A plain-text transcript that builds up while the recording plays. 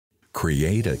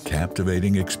Create a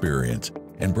captivating experience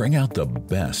and bring out the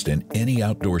best in any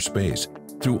outdoor space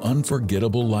through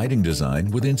unforgettable lighting design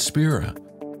with INSPIRA.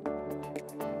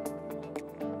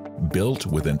 Built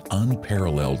with an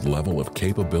unparalleled level of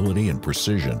capability and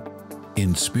precision,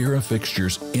 INSPIRA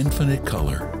fixtures' infinite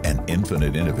color and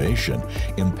infinite innovation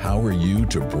empower you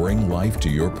to bring life to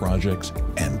your projects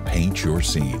and paint your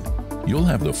scene. You'll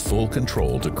have the full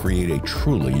control to create a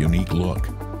truly unique look.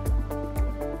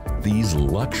 These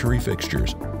luxury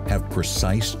fixtures have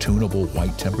precise tunable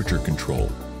white temperature control,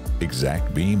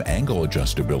 exact beam angle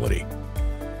adjustability,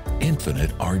 infinite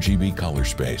RGB color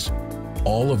space,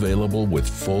 all available with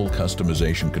full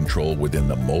customization control within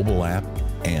the mobile app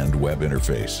and web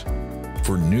interface.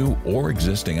 For new or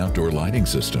existing outdoor lighting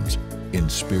systems,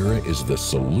 INSPIRA is the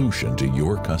solution to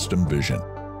your custom vision.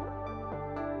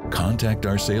 Contact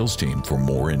our sales team for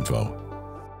more info.